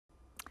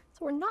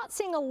So we're not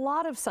seeing a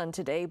lot of sun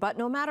today, but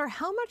no matter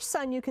how much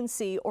sun you can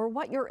see or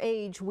what your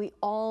age, we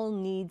all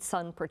need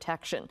sun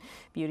protection.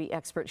 Beauty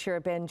expert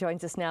Shira Ben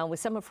joins us now with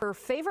some of her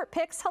favorite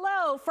picks.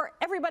 Hello, for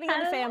everybody in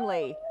the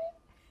family.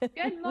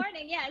 Good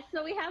morning. Yes,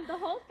 so we have the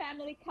whole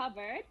family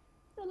covered.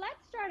 So let's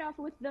start off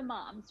with the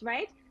moms,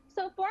 right?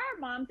 So for our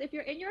moms, if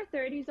you're in your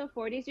 30s or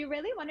 40s, you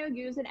really want to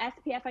use an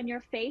SPF on your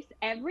face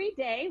every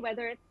day,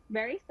 whether it's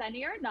very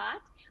sunny or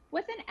not,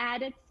 with an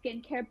added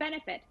skincare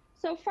benefit.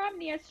 So from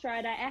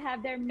Neostrata, I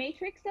have their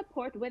Matrix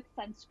Support with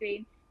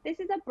Sunscreen. This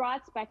is a broad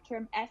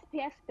spectrum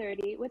SPF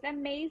 30 with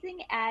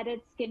amazing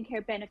added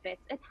skincare benefits.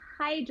 It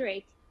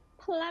hydrates,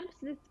 plumps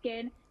the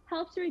skin,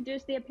 helps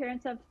reduce the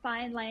appearance of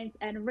fine lines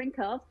and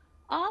wrinkles,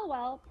 all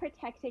while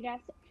protecting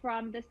us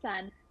from the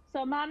sun.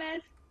 So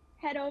mamas,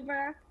 head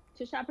over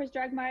to Shoppers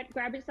Drug Mart,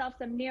 grab yourself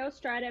some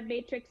Neostrata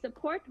Matrix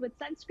Support with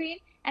sunscreen,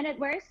 and it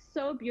wears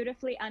so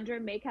beautifully under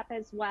makeup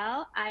as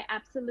well. I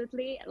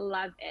absolutely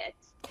love it.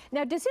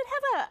 Now, does it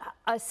have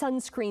a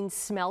sunscreen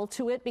smell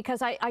to it?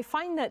 Because I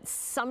find that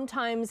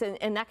sometimes,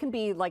 and that can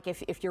be like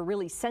if you're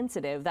really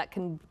sensitive, that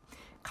can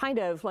kind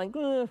of like,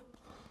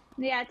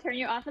 yeah, turn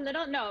you off a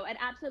little. No, it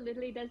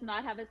absolutely does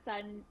not have a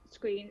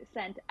sunscreen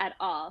scent at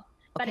all.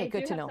 But okay, I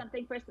good do to have know.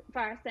 something for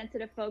our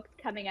sensitive folks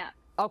coming up.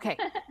 Okay,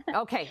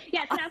 okay.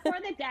 Yes, now for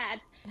the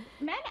dads,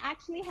 men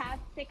actually have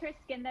thicker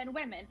skin than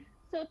women.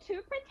 So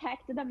to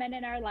protect the men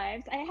in our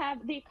lives, I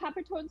have the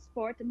Coppertone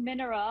Sport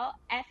Mineral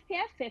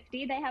SPF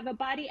 50. They have a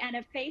body and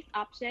a face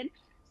option.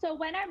 So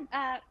when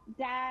our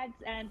dads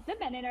and the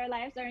men in our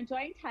lives are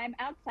enjoying time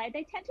outside,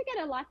 they tend to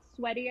get a lot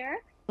sweatier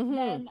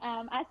than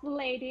us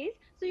ladies.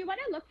 So you want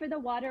to look for the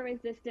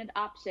water-resistant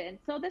option.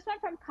 So this one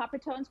from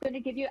Coppertone is going to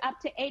give you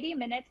up to 80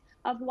 minutes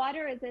of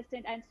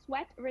water-resistant and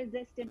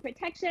sweat-resistant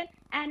protection,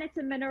 and it's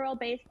a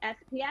mineral-based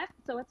SPF,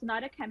 so it's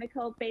not a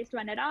chemical-based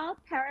one at all,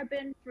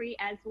 paraben-free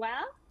as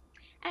well.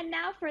 And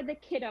now for the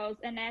kiddos,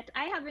 Annette.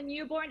 I have a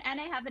newborn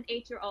and I have an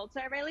 8-year-old,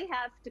 so I really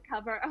have to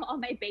cover all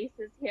my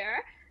bases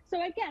here.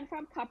 So again,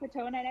 from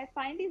Coppertone, and I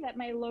find these at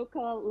my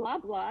local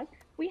Loblaws,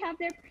 we have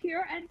their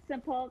Pure and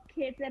Simple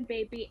Kids and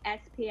Baby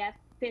SPF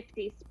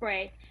 50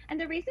 spray. And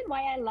the reason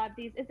why I love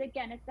these is,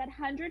 again, it's that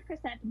 100%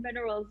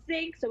 mineral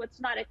zinc, so it's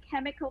not a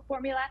chemical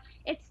formula.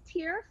 It's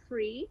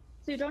tear-free,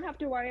 so you don't have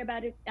to worry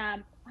about it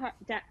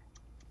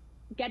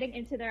getting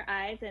into their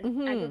eyes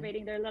and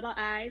aggravating their little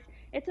eyes.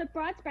 It's a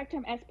broad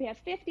spectrum SPF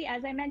 50,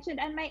 as I mentioned,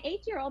 and my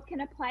 8-year-old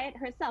can apply it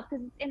herself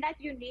because it's in that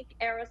unique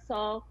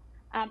aerosol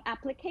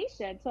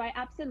application. So I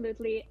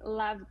absolutely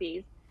love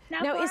these.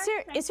 Now, is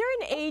there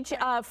an age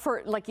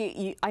for, like,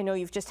 I know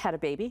you've just had a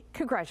baby.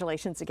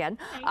 Congratulations again.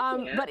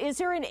 Thank you. But is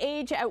there an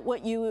age at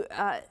what you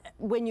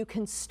when you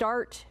can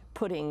start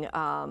putting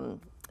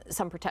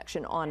some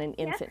protection on an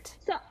infant?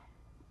 So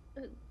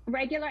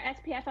regular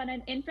SPF on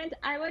an infant,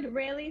 I would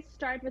really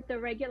start with the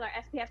regular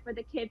SPF for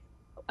the kids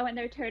when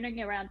they're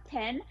turning around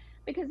 10,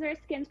 because their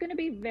skin's going to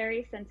be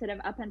very sensitive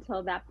up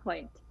until that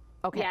point.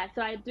 Okay. Yeah,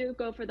 so I do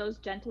go for those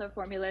gentler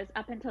formulas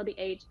up until the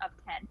age of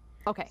 10.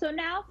 Okay. So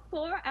now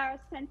for our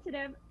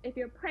sensitive, if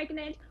you're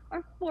pregnant,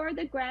 or for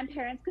the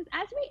grandparents, because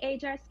as we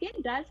age, our skin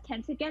does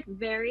tend to get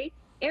very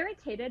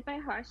irritated by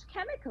harsh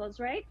chemicals,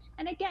 right?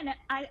 And again,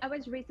 I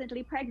was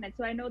recently pregnant,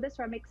 so I know this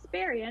from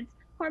experience.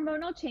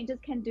 Hormonal changes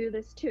can do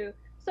this too.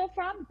 So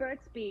from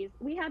Burt's Bees,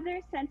 we have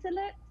their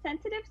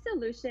Sensitive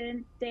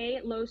Solution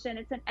Day Lotion.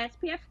 It's an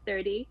SPF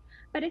 30,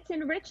 but it's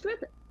enriched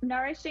with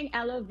nourishing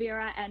aloe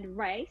vera and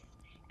rice.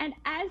 And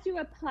as you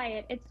apply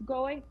it, it's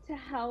going to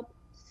help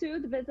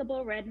soothe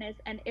visible redness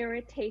and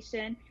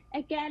irritation.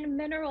 Again,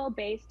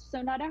 mineral-based,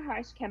 so not a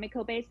harsh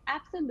chemical-based.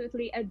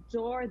 Absolutely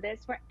adore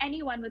this for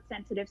anyone with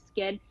sensitive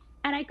skin.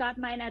 And I got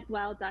mine at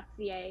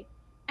well.ca.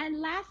 And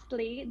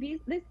lastly,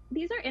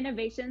 these are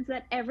innovations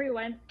that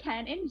everyone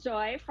can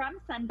enjoy from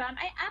Sunbalm.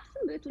 I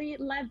absolutely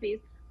love these.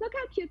 Look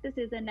how cute this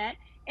is, Annette.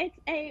 It's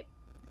a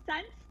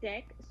sun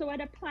stick, so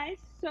it applies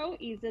so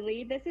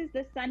easily. This is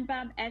the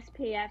Sunbalm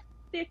SPF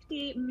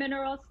 50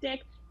 mineral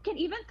stick. You can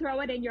even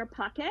throw it in your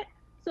pocket.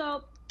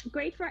 So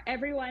great for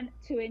everyone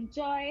to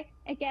enjoy.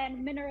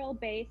 Again, mineral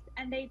based,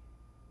 and it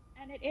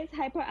is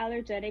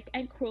hypoallergenic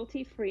and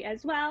cruelty free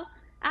as well.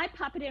 I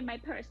pop it in my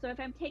purse, so if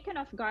I'm taken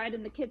off guard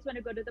and the kids want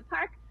to go to the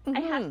park,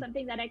 I have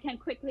something that I can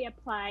quickly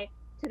apply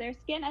to their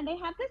skin. And they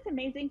have this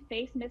amazing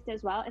face mist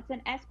as well. It's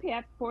an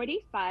SPF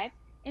 45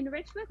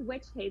 enriched with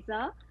witch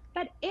hazel.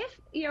 But if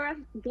you're a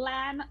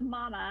glam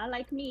mama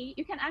like me,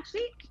 you can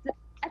actually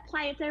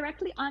apply it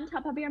directly on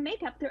top of your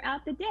makeup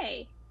throughout the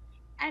day.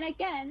 And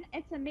again,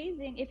 it's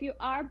amazing if you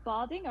are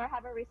balding or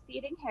have a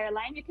receding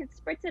hairline, you can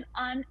spritz it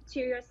onto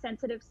your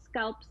sensitive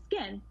scalp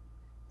skin.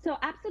 So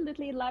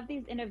absolutely love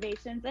these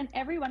innovations, and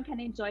everyone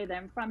can enjoy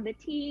them, from the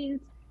teens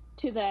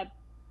to the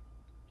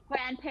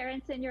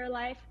grandparents in your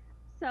life.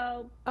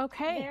 So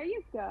there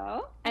you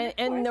go.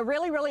 And the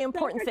really, really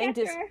important thing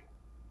is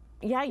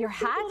Yeah, your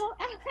hat.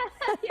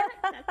 Your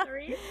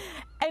accessories.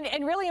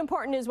 And really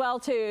important as well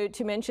to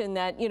mention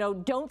that, you know,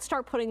 don't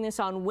start putting this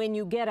on when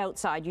you get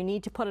outside. You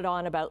need to put it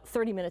on about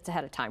 30 minutes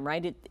ahead of time,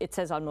 right? It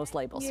says on most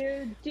labels.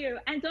 You do.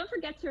 And don't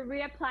forget to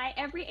reapply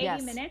every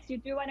 80 minutes. You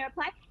do want to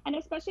apply. And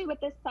especially with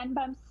this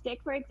Sunbum stick,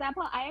 for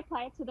example, I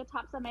apply it to the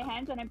tops of my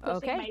hands and I'm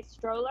pushing my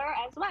stroller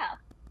as well.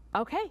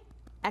 Okay.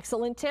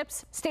 Excellent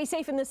tips. Stay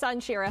safe in the sun,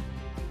 Shira.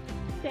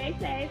 Stay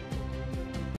safe.